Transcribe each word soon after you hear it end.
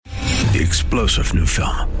The explosive new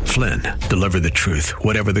film, Flynn, deliver the truth,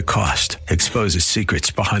 whatever the cost, exposes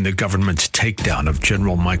secrets behind the government's takedown of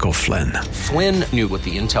General Michael Flynn. Flynn knew what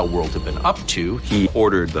the intel world had been up to. He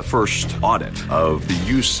ordered the first audit of the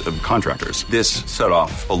use of contractors. This set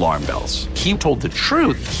off alarm bells. He told the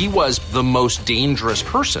truth. He was the most dangerous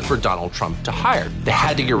person for Donald Trump to hire. They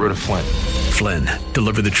had to get rid of Flynn. Flynn,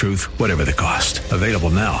 deliver the truth, whatever the cost. Available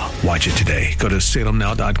now. Watch it today. Go to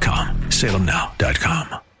salemnow.com.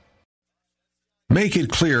 salemnow.com. Make It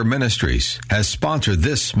Clear Ministries has sponsored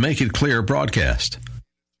this Make It Clear broadcast.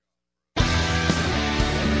 Are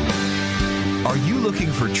you looking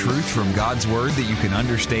for truth from God's Word that you can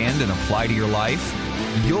understand and apply to your life?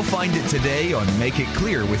 You'll find it today on Make It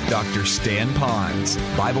Clear with Dr. Stan Ponz,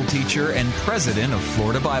 Bible teacher and president of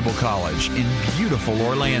Florida Bible College in beautiful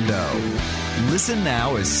Orlando. Listen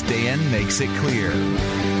now as Stan makes it clear.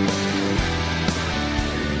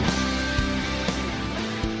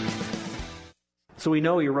 So we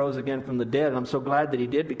know he rose again from the dead, and I'm so glad that he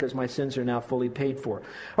did because my sins are now fully paid for.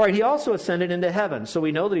 All right, he also ascended into heaven. So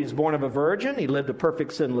we know that he's born of a virgin. He lived a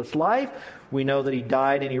perfect sinless life. We know that he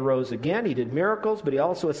died and he rose again. He did miracles, but he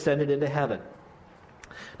also ascended into heaven.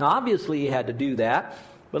 Now, obviously, he had to do that.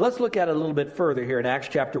 But let's look at it a little bit further here in Acts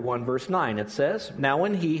chapter 1, verse 9. It says, "Now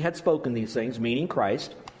when he had spoken these things," meaning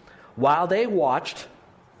Christ, "while they watched,"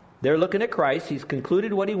 they're looking at Christ. He's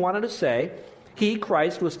concluded what he wanted to say. He,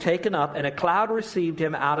 Christ, was taken up, and a cloud received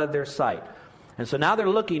him out of their sight. And so now they're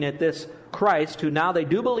looking at this Christ, who now they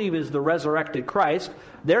do believe is the resurrected Christ.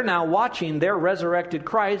 They're now watching their resurrected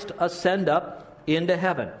Christ ascend up into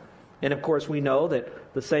heaven. And of course, we know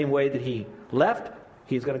that the same way that he left,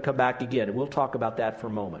 he's going to come back again. And we'll talk about that for a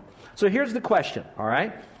moment. So here's the question, all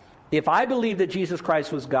right? If I believe that Jesus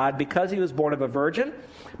Christ was God because he was born of a virgin,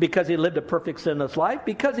 because he lived a perfect sinless life,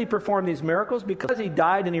 because he performed these miracles, because he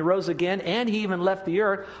died and he rose again, and he even left the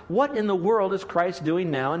earth, what in the world is Christ doing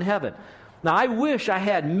now in heaven? Now, I wish I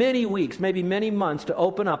had many weeks, maybe many months, to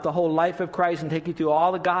open up the whole life of Christ and take you through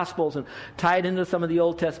all the Gospels and tie it into some of the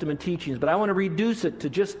Old Testament teachings. But I want to reduce it to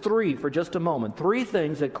just three for just a moment. Three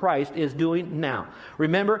things that Christ is doing now.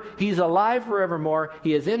 Remember, he's alive forevermore.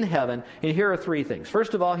 He is in heaven. And here are three things.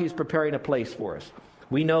 First of all, he's preparing a place for us.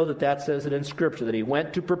 We know that says it in Scripture, that he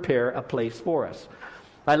went to prepare a place for us.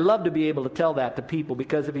 I love to be able to tell that to people,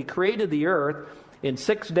 because if he created the earth in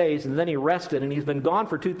 6 days and then he rested and he's been gone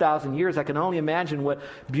for 2,000 years, I can only imagine what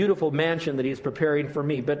beautiful mansion that he's preparing for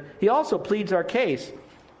me. But he also pleads our case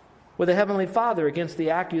with the Heavenly Father against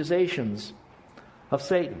the accusations of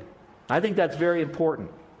Satan. I think that's very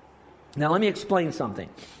important. Now let me explain something.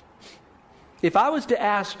 If I was to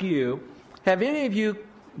ask you, have any of you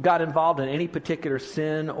got involved in any particular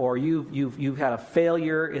sin, or you've had a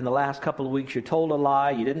failure in the last couple of weeks, you told a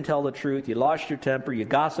lie, you didn't tell the truth, you lost your temper, you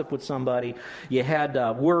gossiped with somebody, you had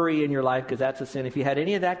worry in your life because that's a sin. If you had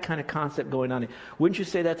any of that kind of concept going on, wouldn't you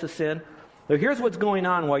say that's a sin? Now here's what's going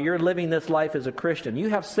on while you're living this life as a Christian. You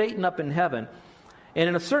have Satan up in heaven, and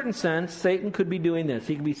in a certain sense, Satan could be doing this.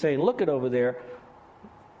 He could be saying, look it over there.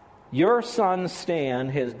 Your son Stan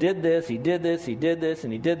has did this, he did this, he did this,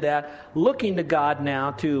 and he did that, looking to God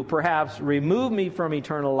now to perhaps remove me from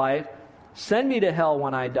eternal life, send me to hell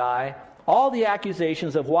when I die, all the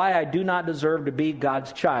accusations of why I do not deserve to be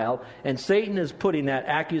God's child, and Satan is putting that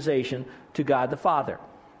accusation to God the Father.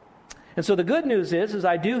 And so the good news is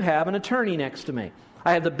I do have an attorney next to me.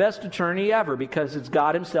 I have the best attorney ever, because it's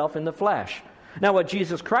God himself in the flesh. Now what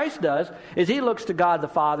Jesus Christ does is he looks to God the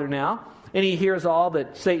Father now, and he hears all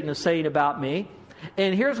that Satan is saying about me.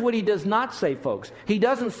 And here's what he does not say, folks. He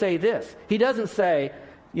doesn't say this. He doesn't say,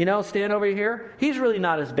 you know, stand over here. He's really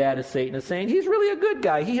not as bad as Satan is saying. He's really a good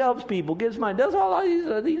guy. He helps people, gives money, does all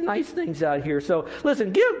these nice things out here. So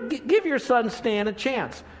listen, give your son Stan a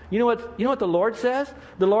chance. You know what the Lord says?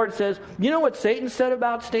 The Lord says, you know what Satan said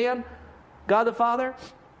about Stan, God the Father?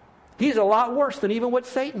 He's a lot worse than even what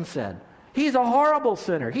Satan said. He's a horrible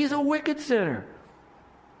sinner. He's a wicked sinner.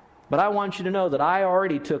 But I want you to know that I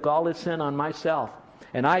already took all his sin on myself.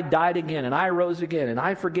 And I died again, and I rose again, and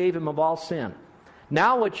I forgave him of all sin.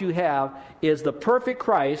 Now what you have is the perfect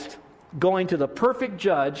Christ going to the perfect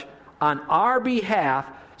judge on our behalf,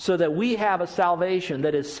 so that we have a salvation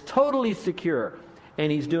that is totally secure. And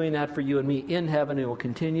he's doing that for you and me in heaven, and will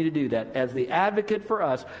continue to do that as the advocate for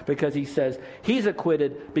us, because he says he's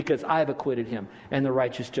acquitted because I've acquitted him, and the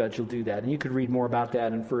righteous judge will do that. And you could read more about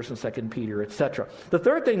that in 1 and 2 Peter, etc. The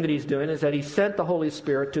third thing that he's doing is that he sent the Holy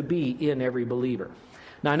Spirit to be in every believer.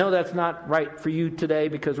 Now, I know that's not right for you today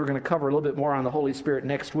because we're going to cover a little bit more on the Holy Spirit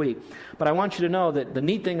next week. But I want you to know that the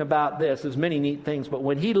neat thing about this, there's many neat things, but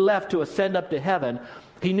when he left to ascend up to heaven,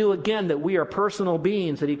 he knew again that we are personal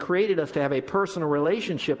beings, that he created us to have a personal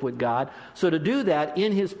relationship with God. So to do that,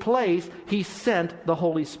 in his place, he sent the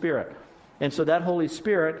Holy Spirit. And so that Holy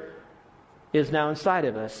Spirit is now inside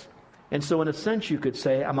of us. And so in a sense, you could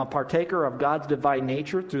say, I'm a partaker of God's divine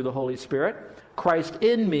nature through the Holy Spirit. Christ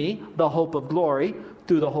in me, the hope of glory,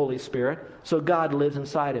 through the Holy Spirit. So God lives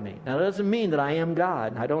inside of me. Now, that doesn't mean that I am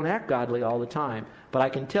God. I don't act godly all the time. But I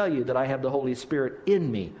can tell you that I have the Holy Spirit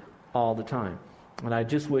in me all the time. And I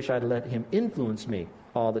just wish I'd let him influence me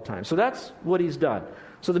all the time. So that's what he's done.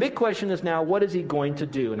 So the big question is now, what is he going to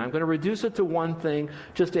do? And I'm going to reduce it to one thing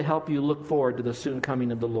just to help you look forward to the soon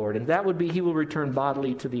coming of the Lord. And that would be he will return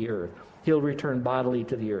bodily to the earth. He'll return bodily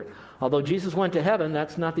to the earth. Although Jesus went to heaven,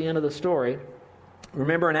 that's not the end of the story.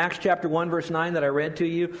 Remember in Acts chapter 1, verse 9 that I read to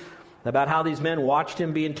you about how these men watched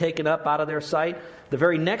him being taken up out of their sight? The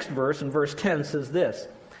very next verse, in verse 10, says this,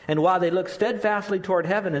 "And while they looked steadfastly toward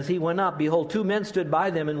heaven as he went up, behold, two men stood by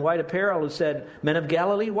them in white apparel who said, 'Men of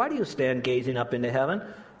Galilee, why do you stand gazing up into heaven?'"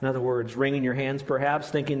 In other words, wringing your hands perhaps,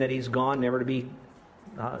 thinking that he's gone, never to be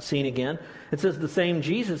seen again. It says, "The same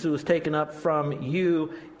Jesus who was taken up from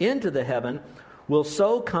you into the heaven will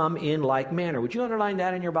so come in like manner." Would you underline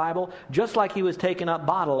that in your Bible? Just like he was taken up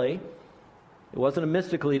bodily. It wasn't a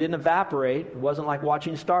mystical. He didn't evaporate. It wasn't like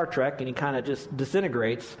watching Star Trek and he kind of just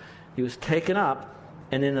disintegrates. He was taken up,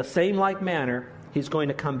 and in the same like manner, he's going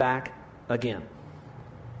to come back again,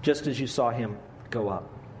 just as you saw him go up.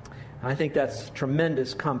 I think that's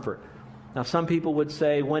tremendous comfort. Now, some people would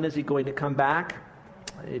say, when is he going to come back?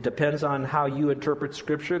 It depends on how you interpret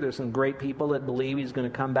Scripture. There's some great people that believe he's going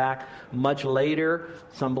to come back much later.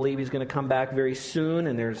 Some believe he's going to come back very soon,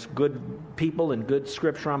 and there's good people and good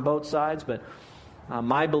Scripture on both sides. But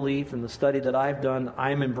my belief in the study that I've done,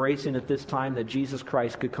 I'm embracing at this time that Jesus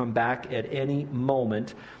Christ could come back at any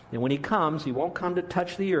moment. And when he comes, he won't come to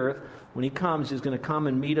touch the earth. When he comes, he's going to come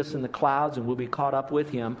and meet us in the clouds, and we'll be caught up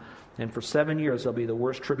with him. And for 7 years, there'll be the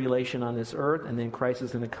worst tribulation on this earth, and then Christ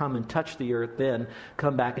is going to come and touch the earth, then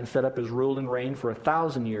come back and set up his rule and reign for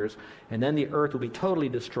 1,000 years, and then the earth will be totally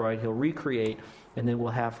destroyed. He'll recreate, and then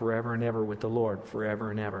we'll have forever and ever with the Lord,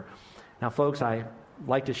 forever and ever. Now, folks, I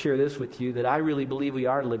like to share this with you, that I really believe we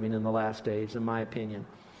are living in the last days, in my opinion.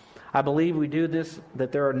 I believe we do this,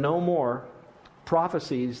 that there are no more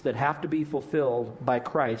prophecies that have to be fulfilled by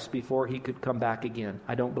Christ before he could come back again.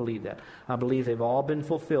 I don't believe that. I believe they've all been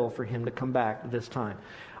fulfilled for him to come back this time.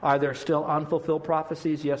 Are there still unfulfilled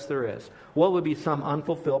prophecies? Yes, there is. What would be some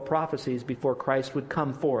unfulfilled prophecies before Christ would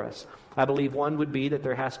come for us? I believe one would be that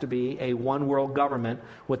there has to be a one world government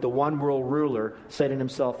with the one world ruler setting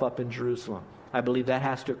himself up in Jerusalem. I believe that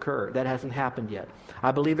has to occur. That hasn't happened yet.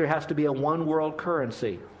 I believe there has to be a one world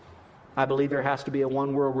currency. I believe there has to be a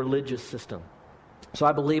one world religious system. So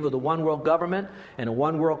I believe with a one world government and a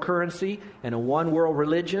one world currency and a one world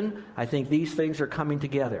religion, I think these things are coming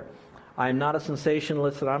together. I'm not a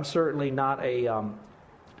sensationalist, and I'm certainly not a...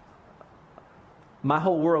 my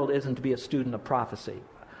whole world isn't to be a student of prophecy.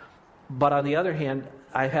 But on the other hand,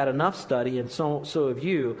 I've had enough study, and so have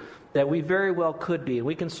you, that we very well could be. And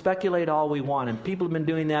we can speculate all we want, and people have been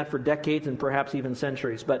doing that for decades and perhaps even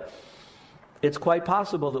centuries. But it's quite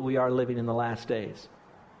possible that we are living in the last days.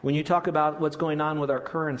 When you talk about what's going on with our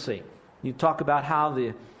currency, you talk about how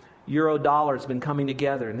the euro dollar has been coming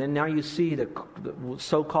together, and then now you see the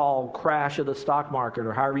so-called crash of the stock market,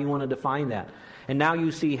 or however you want to define that. And now you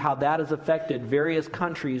see how that has affected various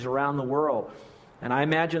countries around the world. And I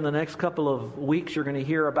imagine the next couple of weeks you're going to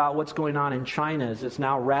hear about what's going on in China as it's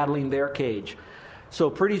now rattling their cage. So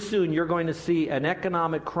pretty soon you're going to see an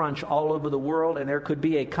economic crunch all over the world, and there could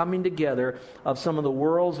be a coming together of some of the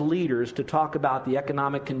world's leaders to talk about the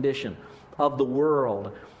economic condition of the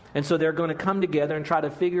world. And so they're going to come together and try to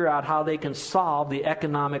figure out how they can solve the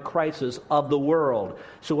economic crisis of the world.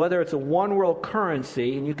 So whether it's a one world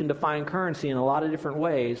currency, and you can define currency in a lot of different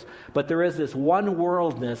ways, but there is this one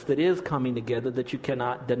worldness that is coming together that you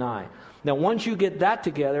cannot deny. Now, once you get that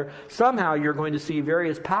together, somehow you're going to see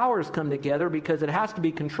various powers come together, because it has to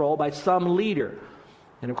be controlled by some leader.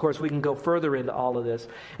 And of course, we can go further into all of this.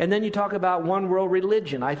 And then you talk about one world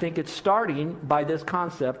religion. I think it's starting by this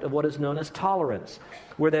concept of what is known as tolerance,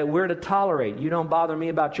 where that we're to tolerate. You don't bother me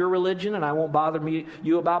about your religion, and I won't bother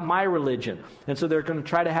you about my religion. And so they're going to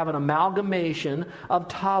try to have an amalgamation of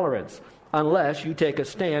tolerance. unless you take a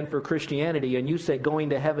stand for Christianity and you say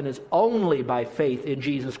going to heaven is only by faith in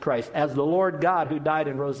Jesus Christ as the Lord God who died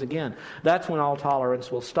and rose again. That's when all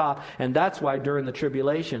tolerance will stop, and that's why during the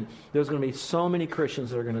tribulation there's going to be so many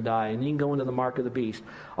Christians that are going to die, and you can go into the mark of the beast.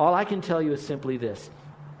 All I can tell you is simply this,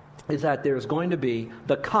 is that there's going to be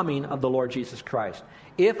the coming of the Lord Jesus Christ.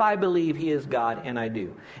 If I believe He is God, and I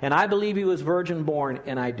do, and I believe He was virgin born,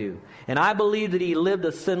 and I do, and I believe that He lived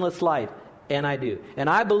a sinless life, and I do, and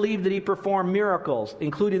I believe that He performed miracles,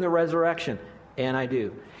 including the resurrection, and I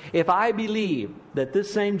do. If I believe that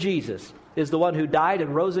this same Jesus is the one who died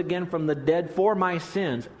and rose again from the dead for my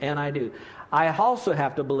sins, and I do, I also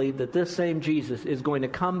have to believe that this same Jesus is going to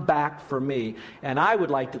come back for me, and I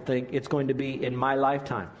would like to think it's going to be in my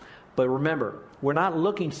lifetime. But remember, we're not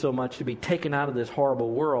looking so much to be taken out of this horrible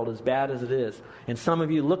world, as bad as it is. And some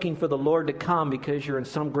of you looking for the Lord to come because you're in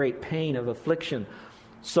some great pain of affliction,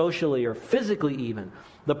 socially or physically even.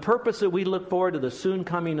 The purpose that we look forward to the soon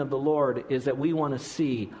coming of the Lord is that we want to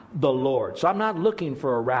see the Lord. So I'm not looking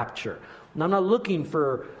for a rapture. And I'm not looking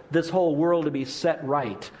for this whole world to be set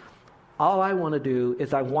right. All I want to do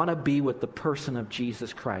is I want to be with the person of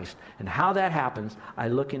Jesus Christ. And how that happens, I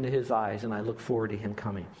look into His eyes and I look forward to Him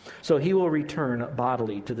coming. So He will return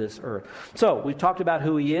bodily to this earth. So we've talked about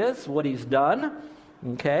who He is, what He's done,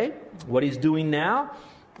 okay, what He's doing now.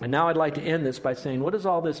 And now I'd like to end this by saying, what does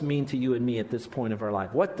all this mean to you and me at this point of our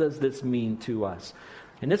life? What does this mean to us?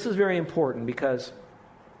 And this is very important because,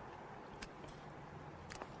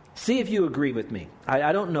 see if you agree with me.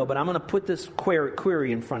 I don't know, but I'm going to put this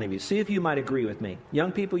query in front of you. See if you might agree with me.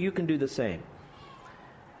 Young people, you can do the same.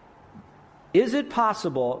 Is it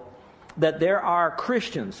possible that there are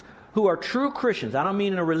Christians who are true Christians? I don't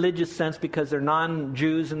mean in a religious sense because they're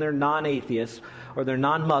non-Jews and they're non-atheists or they're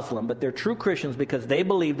non-Muslim, but they're true Christians because they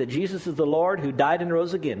believe that Jesus is the Lord who died and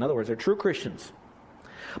rose again. In other words, they're true Christians.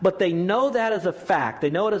 But they know that as a fact. They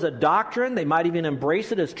know it as a doctrine. They might even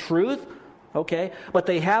embrace it as truth. Okay? But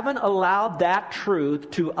they haven't allowed that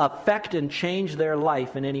truth to affect and change their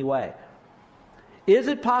life in any way. Is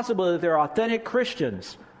it possible that they're authentic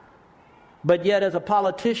Christians, but yet as a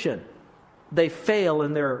politician, they fail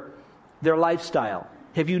in their lifestyle?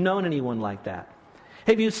 Have you known anyone like that?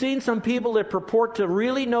 Have you seen some people that purport to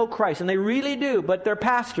really know Christ, and they really do, but they're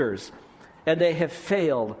pastors, and they have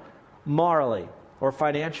failed morally or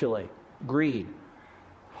financially? Greed.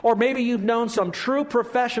 Or maybe you've known some true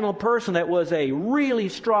professional person that was a really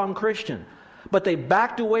strong Christian, but they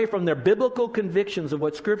backed away from their biblical convictions of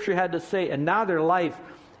what Scripture had to say, and now their life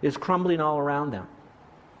is crumbling all around them.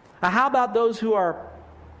 Now, how about those who are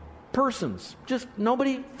persons? Just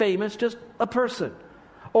nobody famous, just a person,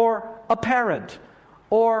 or a parent,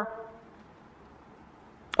 or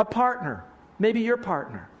a partner, maybe your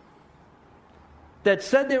partner, that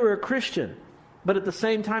said they were a Christian, but at the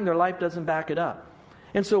same time their life doesn't back it up.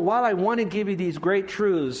 And so while I want to give you these great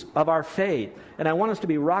truths of our faith, and I want us to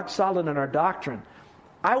be rock solid in our doctrine,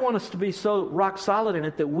 I want us to be so rock solid in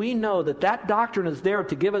it that we know that that doctrine is there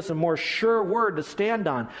to give us a more sure word to stand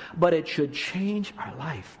on, but it should change our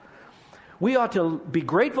life. We ought to be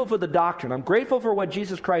grateful for the doctrine. I'm grateful for what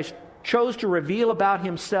Jesus Christ chose to reveal about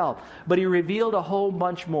Himself, but He revealed a whole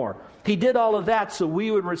bunch more. He did all of that so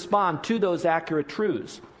we would respond to those accurate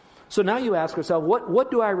truths. So now you ask yourself,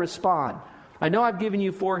 what do I respond? I know I've given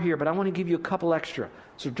you 4 here, but I want to give you a couple extra.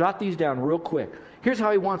 So jot these down real quick. Here's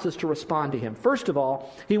how He wants us to respond to Him. First of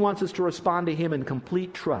all, He wants us to respond to Him in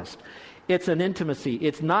complete trust. It's an intimacy.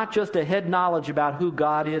 It's not just a head knowledge about who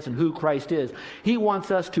God is and who Christ is. He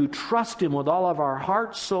wants us to trust Him with all of our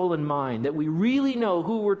heart, soul, and mind, that we really know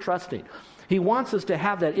who we're trusting. He wants us to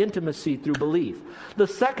have that intimacy through belief. The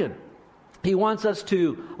second, He wants us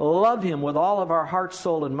to love Him with all of our heart,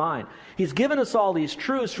 soul, and mind. He's given us all these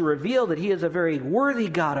truths to reveal that He is a very worthy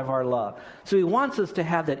God of our love. So He wants us to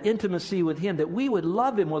have that intimacy with Him, that we would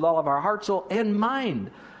love Him with all of our heart, soul, and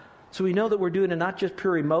mind. So we know that we're doing it not just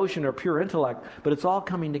pure emotion or pure intellect, but it's all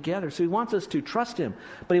coming together. So He wants us to trust Him,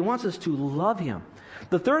 but He wants us to love Him.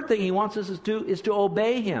 The third thing He wants us to do is to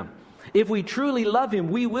obey Him. If we truly love Him,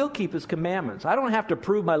 we will keep His commandments. I don't have to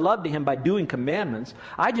prove my love to Him by doing commandments.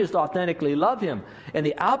 I just authentically love Him. And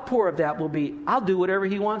the outpour of that will be, I'll do whatever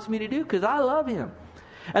He wants me to do because I love Him.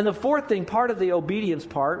 And the fourth thing, part of the obedience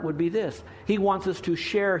part, would be this. He wants us to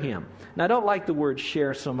share Him. Now, I don't like the word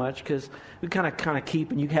share so much because we kind of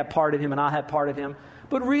keep, and you have part of Him and I'll have part of Him.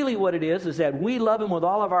 But really what it is that we love Him with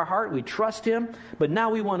all of our heart. We trust Him. But now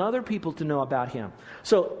we want other people to know about Him.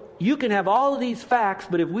 So you can have all of these facts,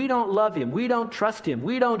 but if we don't love Him, we don't trust Him,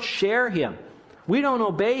 we don't share Him, we don't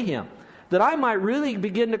obey Him, then I might really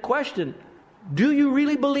begin to question, do you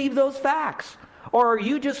really believe those facts? Or are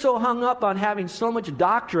you just so hung up on having so much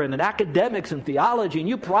doctrine and academics and theology, and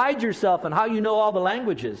you pride yourself on how you know all the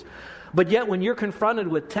languages, but yet when you're confronted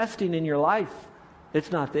with testing in your life,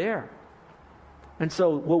 it's not there? And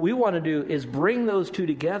so what we want to do is bring those two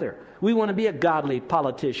together. We want to be a godly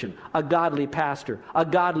politician, a godly pastor, a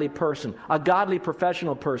godly person, a godly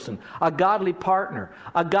professional person, a godly partner,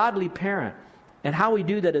 a godly parent. And how we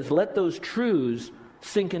do that is let those truths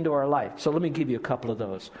sink into our life. So let me give you a couple of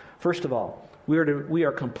those. First of all, we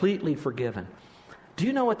are completely forgiven. Do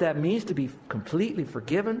you know what that means, to be completely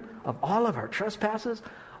forgiven of all of our trespasses?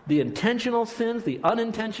 The intentional sins, the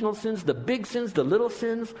unintentional sins, the big sins, the little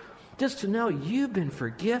sins. Just to know you've been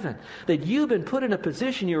forgiven, that you've been put in a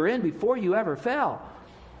position you were in before you ever fell.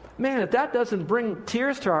 Man, if that doesn't bring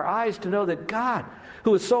tears to our eyes to know that God,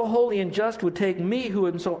 who is so holy and just, would take me, who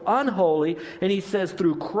am so unholy, and he says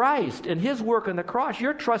through Christ and his work on the cross,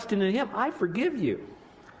 you're trusting in him, I forgive you.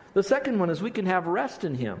 The second one is we can have rest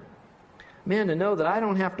in him. Man, to know that I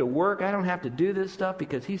don't have to work, I don't have to do this stuff,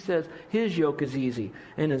 because he says his yoke is easy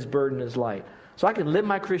and his burden is light. So I can live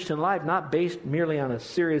my Christian life not based merely on a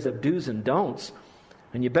series of do's and don'ts,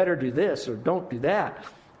 and you better do this or don't do that.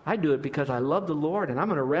 I do it because I love the Lord, and I'm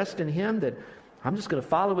going to rest in him, that I'm just going to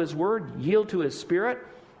follow his word, yield to his spirit,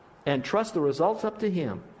 and trust the results up to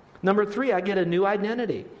him. Number 3, I get a new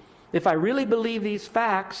identity. If I really believe these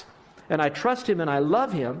facts, and I trust him and I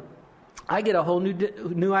love him, I get a whole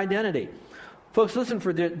new identity. Folks, listen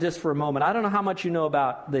for this for a moment. I don't know how much you know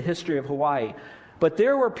about the history of Hawaii, but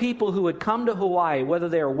there were people who had come to Hawaii, whether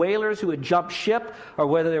they were whalers who had jumped ship, or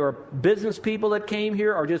whether they were business people that came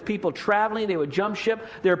here, or just people traveling, they would jump ship.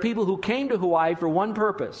 There are people who came to Hawaii for one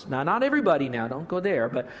purpose. Now, not everybody now, don't go there,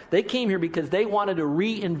 but they came here because they wanted to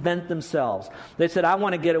reinvent themselves. They said, I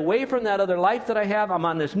want to get away from that other life that I have. I'm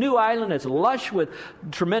on this new island. It's lush with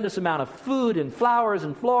tremendous amount of food and flowers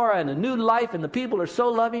and flora and a new life, and the people are so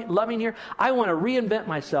loving here. I want to reinvent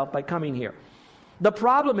myself by coming here. The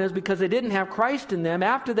problem is, because they didn't have Christ in them,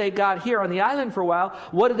 after they got here on the island for a while,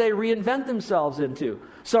 what did they reinvent themselves into?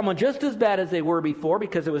 Someone just as bad as they were before,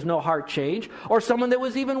 because there was no heart change, or someone that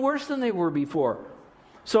was even worse than they were before.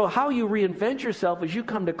 So how you reinvent yourself is you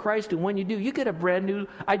come to Christ, and when you do, you get a brand new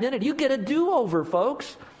identity. You get a do-over,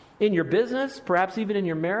 folks. In your business, perhaps even in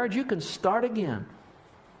your marriage, you can start again.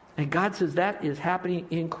 And God says that is happening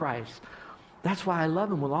in Christ. That's why I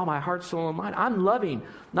love him with all my heart, soul, and mind. I'm loving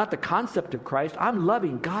not the concept of Christ. I'm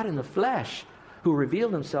loving God in the flesh, who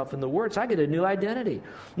revealed himself in the Word. So I get a new identity.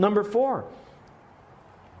 Number 4,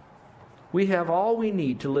 we have all we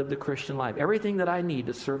need to live the Christian life. Everything that I need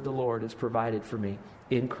to serve the Lord is provided for me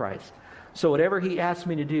in Christ. So whatever he asks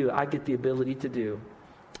me to do, I get the ability to do.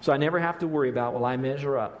 So I never have to worry about, will I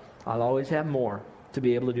measure up? I'll always have more to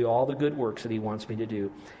be able to do all the good works that he wants me to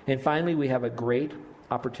do. And finally, we have a great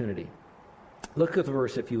opportunity. Look at the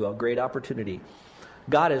verse, if you will. Great opportunity.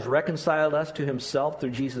 God has reconciled us to himself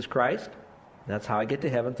through Jesus Christ. That's how I get to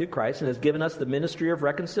heaven, through Christ, and has given us the ministry of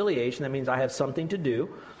reconciliation. That means I have something to do.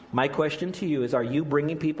 My question to you is, are you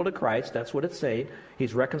bringing people to Christ? That's what it's saying.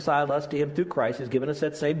 He's reconciled us to him through Christ. He's given us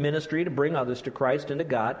that same ministry to bring others to Christ and to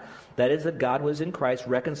God. That is, that God was in Christ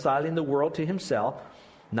reconciling the world to himself,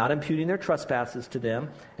 not imputing their trespasses to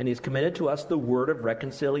them, and he's committed to us the word of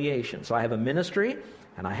reconciliation. So I have a ministry,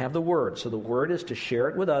 and I have the word. So the word is to share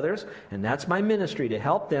it with others, and that's my ministry, to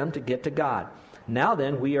help them to get to God. Now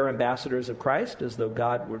then, we are ambassadors of Christ, as though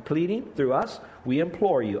God were pleading through us. We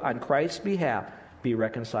implore you, on Christ's behalf, be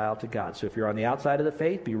reconciled to God. So if you're on the outside of the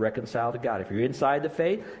faith, be reconciled to God. If you're inside the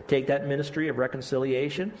faith, take that ministry of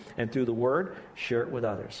reconciliation, and through the word, share it with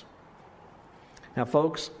others. Now,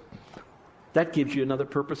 folks, that gives you another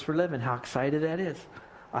purpose for living. How excited that is.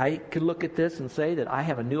 I could look at this and say that I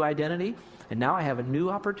have a new identity, and now I have a new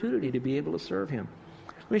opportunity to be able to serve him.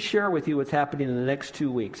 Let me share with you what's happening in the next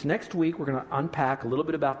 2 weeks. Next week, we're going to unpack a little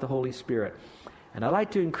bit about the Holy Spirit. And I'd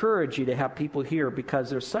like to encourage you to have people here, because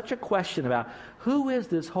there's such a question about, who is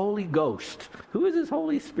this Holy Ghost? Who is this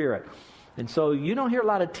Holy Spirit? And so you don't hear a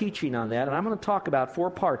lot of teaching on that, and I'm going to talk about 4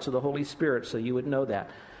 parts of the Holy Spirit so you would know that.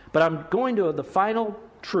 But I'm going to the final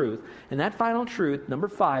truth, and that final truth, number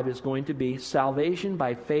 5, is going to be salvation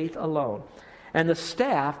by faith alone. And the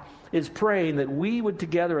staff is praying that we would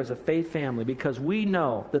together as a faith family, because we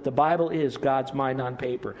know that the Bible is God's mind on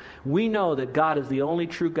paper. We know that God is the only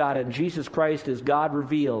true God, and Jesus Christ is God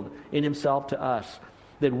revealed in himself to us.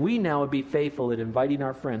 That we now would be faithful in inviting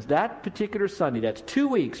our friends. That particular Sunday, that's 2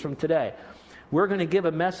 weeks from today, we're going to give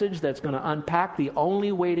a message that's going to unpack the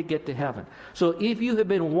only way to get to heaven. So if you have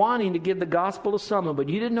been wanting to give the gospel to someone, but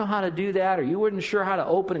you didn't know how to do that, or you weren't sure how to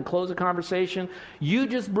open and close a conversation, you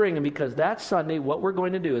just bring them, because that Sunday what we're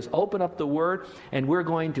going to do is open up the Word, and we're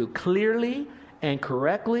going to clearly and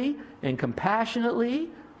correctly and compassionately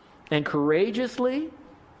and courageously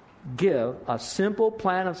give a simple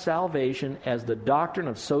plan of salvation as the doctrine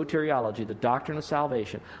of soteriology, the doctrine of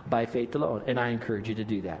salvation by faith alone. And I encourage you to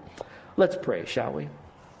do that. Let's pray, shall we?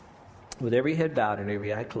 With every head bowed and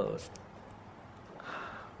every eye closed.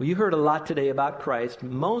 Well, you heard a lot today about Christ,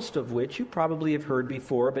 most of which you probably have heard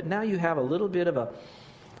before, but now you have a little bit of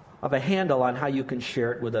a handle on how you can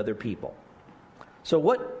share it with other people. So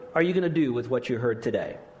what are you going to do with what you heard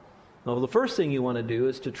today? Well, the first thing you want to do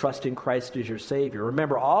is to trust in Christ as your Savior.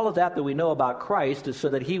 Remember, all of that we know about Christ is so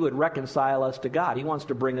that He would reconcile us to God. He wants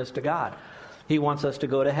to bring us to God. He wants us to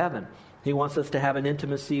go to heaven. He wants us to have an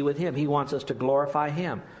intimacy with Him. He wants us to glorify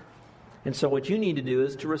Him. And so what you need to do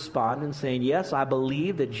is to respond and saying, yes, I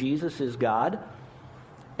believe that Jesus is God,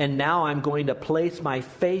 and now I'm going to place my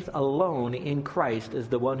faith alone in Christ as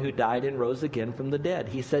the one who died and rose again from the dead.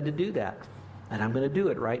 He said to do that, and I'm going to do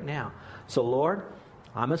it right now. So Lord,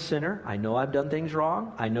 I'm a sinner. I know I've done things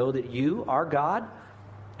wrong. I know that you are God,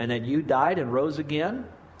 and that you died and rose again.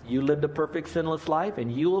 You lived a perfect sinless life,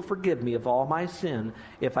 and you will forgive me of all my sin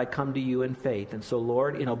if I come to you in faith. And so,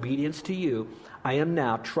 Lord, in obedience to you, I am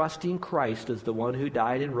now trusting Christ as the one who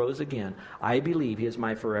died and rose again. I believe He is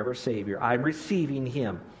my forever Savior. I'm receiving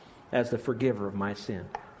Him as the forgiver of my sin.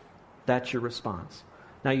 That's your response.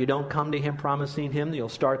 Now, you don't come to Him promising Him that you'll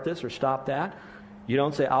start this or stop that. You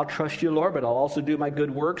don't say, I'll trust you, Lord, but I'll also do my good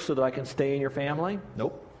works so that I can stay in your family.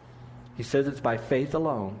 Nope. He says it's by faith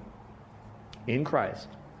alone in Christ.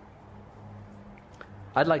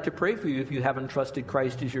 I'd like to pray for you if you haven't trusted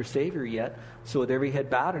Christ as your Savior yet. So with every head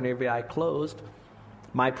bowed and every eye closed,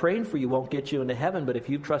 my praying for you won't get you into heaven, but if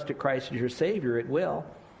you've trusted Christ as your Savior, it will.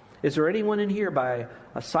 Is there anyone in here by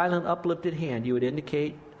a silent, uplifted hand you would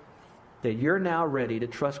indicate that you're now ready to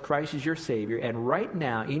trust Christ as your Savior, and right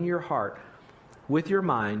now in your heart, with your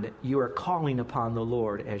mind, you are calling upon the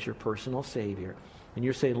Lord as your personal Savior. And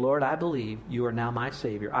you're saying, Lord, I believe you are now my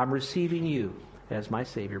Savior. I'm receiving you as my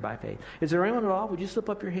Savior by faith. Is there anyone at all? Would you slip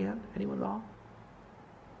up your hand? Anyone at all?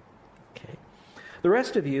 Okay. The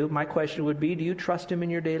rest of you, my question would be, do you trust Him in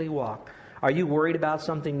your daily walk? Are you worried about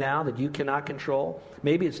something now that you cannot control?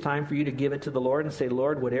 Maybe it's time for you to give it to the Lord and say,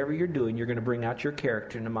 Lord, whatever you're doing, you're going to bring out your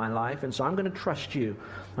character into my life. And so I'm going to trust you.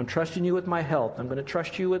 I'm trusting you with my health. I'm going to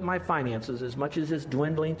trust you with my finances as much as it's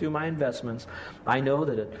dwindling through my investments. I know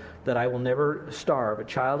that I will never starve. A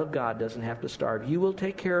child of God doesn't have to starve. You will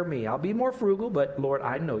take care of me. I'll be more frugal, but Lord,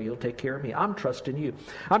 I know you'll take care of me. I'm trusting you.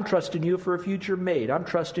 I'm trusting you for a future mate. I'm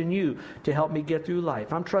trusting you to help me get through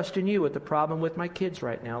life. I'm trusting you with the problem with my kids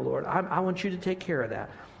right now, Lord. I want you to take care of that.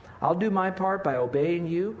 I'll do my part by obeying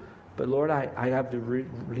you, but Lord, I have to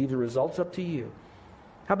leave the results up to you.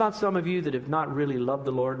 How about some of you that have not really loved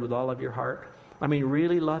the Lord with all of your heart? I mean,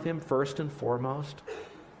 really love Him first and foremost?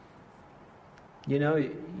 You know,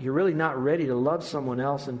 you're really not ready to love someone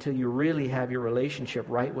else until you really have your relationship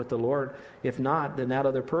right with the Lord. If not, then that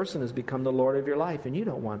other person has become the Lord of your life, and you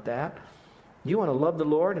don't want that. You want to love the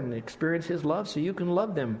Lord and experience His love so you can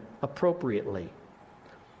love them appropriately.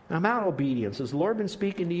 Now, about obedience, has the Lord been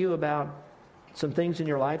speaking to you about some things in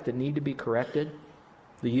your life that need to be corrected?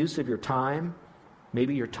 The use of your time,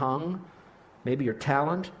 maybe your tongue, maybe your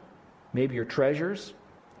talent, maybe your treasures,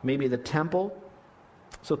 maybe the temple.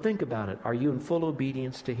 So think about it. Are you in full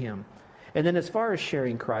obedience to Him? And then as far as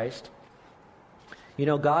sharing Christ, you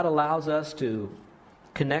know, God allows us to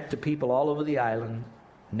connect to people all over the island,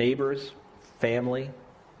 neighbors, family,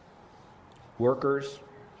 workers,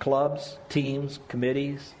 clubs, teams,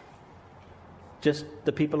 committees, just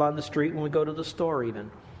the people on the street when we go to the store even.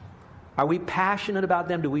 Are we passionate about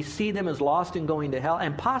them? Do we see them as lost and going to hell?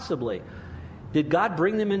 And possibly, did God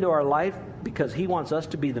bring them into our life because He wants us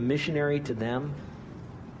to be the missionary to them?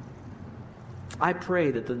 I pray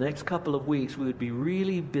that the next couple of weeks we would be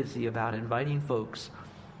really busy about inviting folks,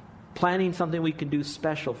 planning something we can do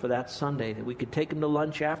special for that Sunday, that we could take them to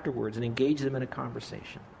lunch afterwards and engage them in a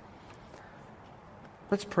conversation.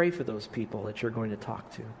 Let's pray for those people that you're going to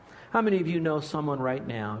talk to. How many of you know someone right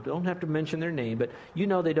now, don't have to mention their name, but you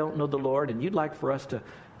know they don't know the Lord, and you'd like for us to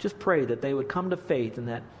just pray that they would come to faith and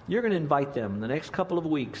that you're going to invite them in the next couple of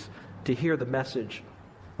weeks to hear the message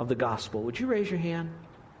of the gospel. Would you raise your hand?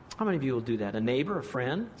 How many of you will do that? A neighbor, a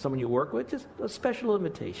friend, someone you work with? Just a special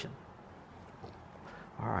invitation.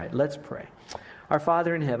 All right, let's pray. Our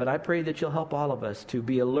Father in heaven, I pray that you'll help all of us to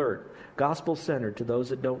be alert, gospel-centered to those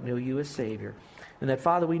that don't know you as Savior. And that,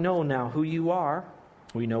 Father, we know now who you are.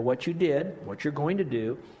 We know what you did, what you're going to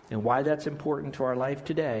do, and why that's important to our life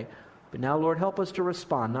today. But now, Lord, help us to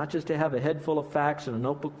respond, not just to have a head full of facts and a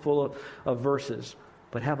notebook full of verses,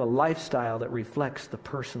 but have a lifestyle that reflects the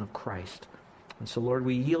person of Christ. And so, Lord,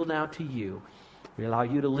 we yield now to you. We allow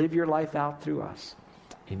you to live your life out through us.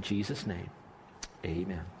 In Jesus' name,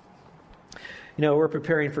 amen. You know, we're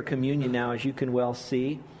preparing for communion now, as you can well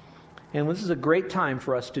see. And this is a great time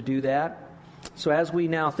for us to do that. So as we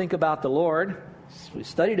now think about the Lord, we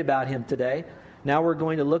studied about Him today. Now we're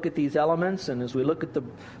going to look at these elements, and as we look at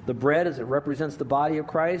the bread as it represents the body of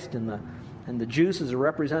Christ, and the juice as it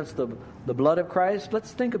represents the blood of Christ,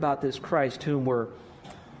 let's think about this Christ whom we're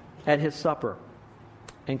at His supper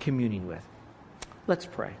and communing with. Let's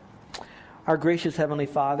pray. Our gracious Heavenly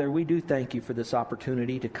Father, we do thank you for this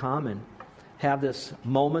opportunity to come and have this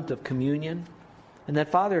moment of communion. And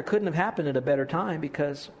that, Father, it couldn't have happened at a better time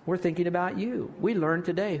because we're thinking about you. We learned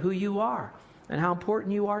today who you are and how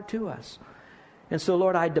important you are to us. And so,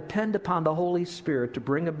 Lord, I depend upon the Holy Spirit to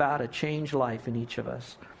bring about a changed life in each of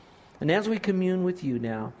us. And as we commune with you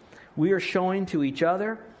now, we are showing to each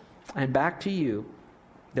other and back to you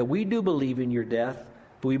that we do believe in your death,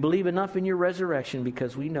 but we believe enough in your resurrection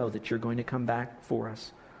because we know that you're going to come back for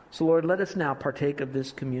us. So, Lord, let us now partake of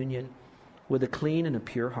this communion with a clean and a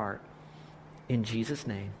pure heart. In Jesus'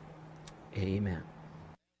 name, amen.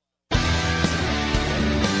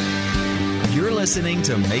 You're listening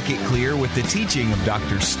to Make It Clear with the teaching of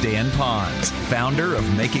Dr. Stan Ponz, founder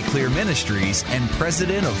of Make It Clear Ministries and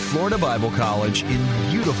president of Florida Bible College in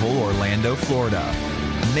beautiful Orlando, Florida.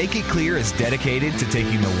 Make It Clear is dedicated to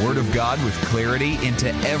taking the Word of God with clarity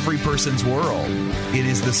into every person's world. It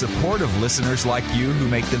is the support of listeners like you who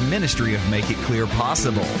make the ministry of Make It Clear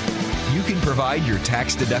possible. You can provide your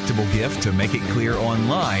tax-deductible gift to Make It Clear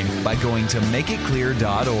online by going to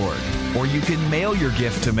makeitclear.org. Or you can mail your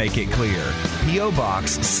gift to Make It Clear, P.O.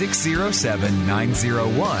 Box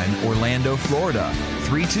 607901, Orlando, Florida,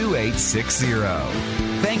 32860.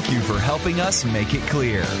 Thank you for helping us make it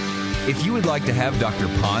clear. If you would like to have Dr.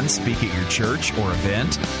 Ponz speak at your church or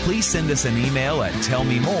event, please send us an email at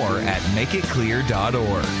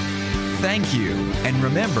tellmemore@makeitclear.org. Thank you, and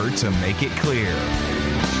remember to make it clear.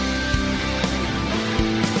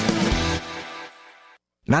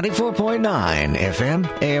 94.9 FM,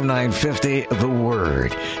 AM 950, The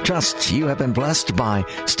Word. Trust you have been blessed by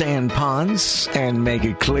Stan Ponz and Make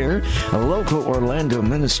It Clear, a local Orlando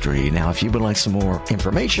ministry. Now, if you would like some more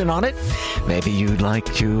information on it, maybe you'd like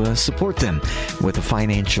to support them with a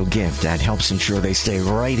financial gift. That helps ensure they stay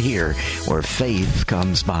right here where faith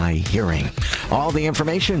comes by hearing. All the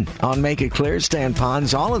information on Make It Clear, Stan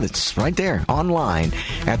Ponz, all of it's right there online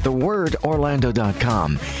at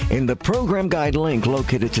thewordorlando.com in the program guide link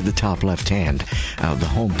located to the top left hand of the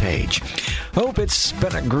homepage. Hope it's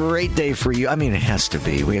been a great day for you. I mean, it has to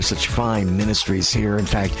be. We have such fine ministries here. In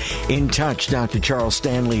fact, In Touch, Dr. Charles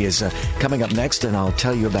Stanley is coming up next, and I'll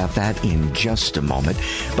tell you about that in just a moment.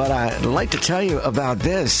 But I'd like to tell you about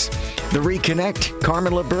this. The Reconnect,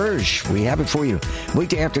 Carmen LaBerge. We have it for you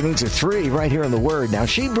weekday afternoons at 3 right here on The Word. Now,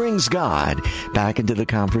 she brings God back into the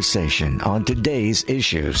conversation on today's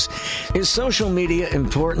issues. Is social media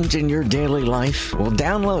important in your daily life? Well,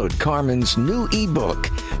 download Carmen's new ebook,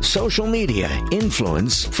 Social Media,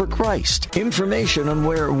 Influence for Christ. Information on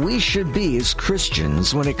where we should be as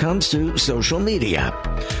Christians when it comes to social media.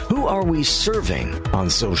 Who are we serving on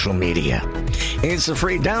social media? It's a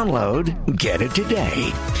free download. Get it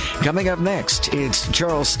today. Coming up next, it's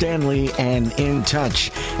Charles Stanley and In Touch.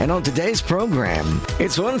 And on today's program,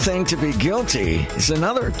 it's one thing to be guilty. It's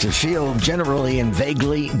another to feel generally and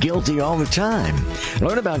vaguely guilty all the time.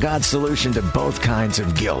 Learn about God's solution to both kinds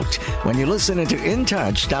of guilt when you listen to In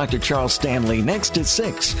Touch, Dr. Charles Stanley, next at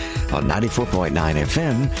 6 on 94.9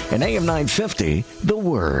 FM and AM 950, The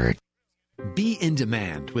Word. Be in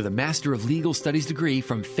demand with a Master of Legal Studies degree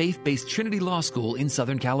from faith-based Trinity Law School in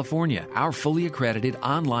Southern California. Our fully accredited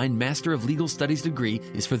online Master of Legal Studies degree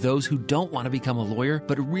is for those who don't want to become a lawyer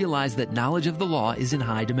but realize that knowledge of the law is in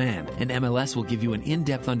high demand. An MLS will give you an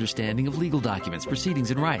in-depth understanding of legal documents, proceedings,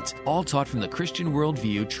 and rights, all taught from the Christian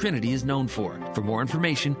worldview Trinity is known for. For more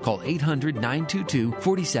information, call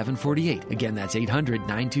 800-922-4748. Again, that's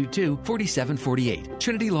 800-922-4748.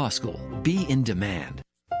 Trinity Law School. Be in demand.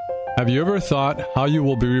 Have you ever thought how you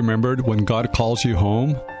will be remembered when God calls you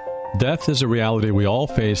home? Death is a reality we all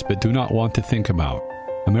face but do not want to think about.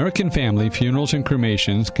 American Family Funerals and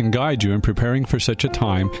Cremations can guide you in preparing for such a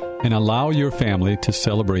time and allow your family to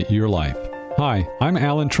celebrate your life. Hi, I'm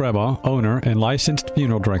Alan Treba, owner and licensed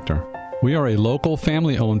funeral director. We are a local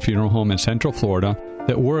family-owned funeral home in Central Florida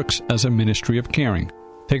that works as a ministry of caring.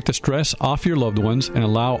 Take the stress off your loved ones and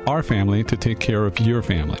allow our family to take care of your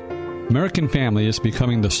family. American Family is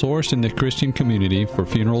becoming the source in the Christian community for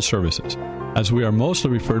funeral services, as we are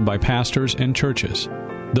mostly referred by pastors and churches.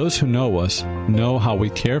 Those who know us know how we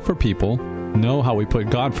care for people, know how we put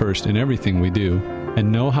God first in everything we do,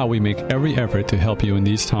 and know how we make every effort to help you in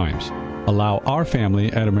these times. Allow our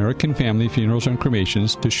family at American Family Funerals and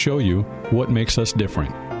Cremations to show you what makes us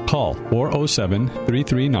different. Call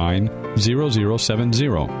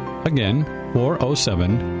 407-339-0070. Again,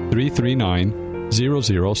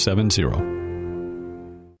 407-339-0070.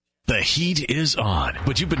 The heat is on,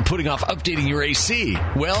 but you've been putting off updating your AC.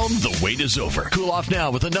 Well, the wait is over. Cool off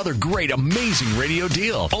now with another great Amazing Radio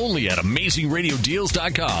deal. Only at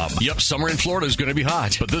AmazingRadioDeals.com. Yep, summer in Florida is going to be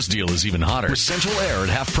hot, but this deal is even hotter. With central air at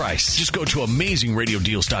half price. Just go to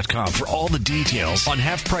AmazingRadioDeals.com for all the details on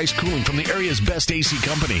half price cooling from the area's best AC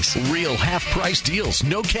companies. Real half price deals.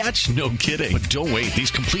 No catch, no kidding. But don't wait.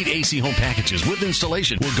 These complete AC home packages with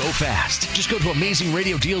installation will go fast. Just go to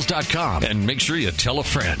AmazingRadioDeals.com and make sure you tell a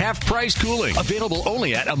friend. Half price cooling. Available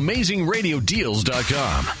only at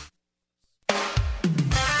AmazingRadioDeals.com.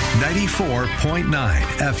 94.9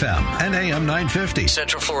 FM and AM 950.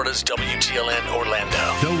 Central Florida's WTLN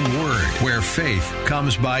Orlando. The Word, where faith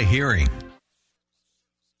comes by hearing.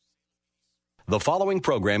 The following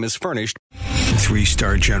program is furnished.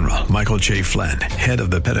 3-star General Michael J. Flynn, head of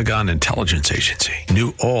the Pentagon Intelligence Agency,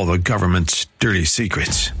 knew all the government's dirty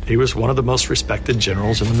secrets. He was one of the most respected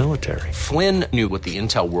generals in the military. Flynn knew what the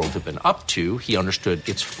intel world had been up to. He understood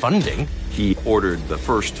its funding. He ordered the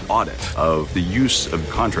first audit of the use of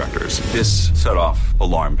contractors. This set off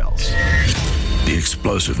alarm bells. The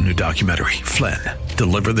explosive new documentary, Flynn,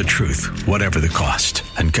 Deliver the Truth, Whatever the Cost,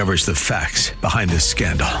 uncovers the facts behind this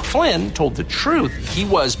scandal. Flynn told the truth. He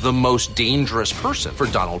was the most dangerous person for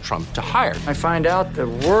Donald Trump to hire. I find out the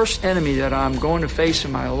worst enemy that I'm going to face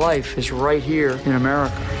in my life is right here in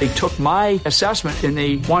America. They took my assessment and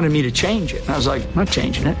they wanted me to change it. And I was like, I'm not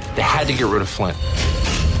changing it. They had to get rid of Flynn.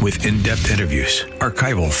 With in-depth interviews,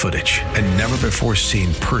 archival footage, and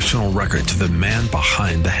never-before-seen personal records of the man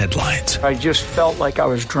behind the headlines. I just felt like I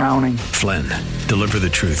was drowning. Flynn, Deliver the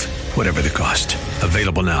Truth, Whatever the Cost.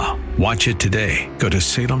 Available now. Watch it today. Go to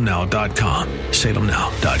salemnow.com.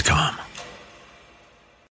 salemnow.com.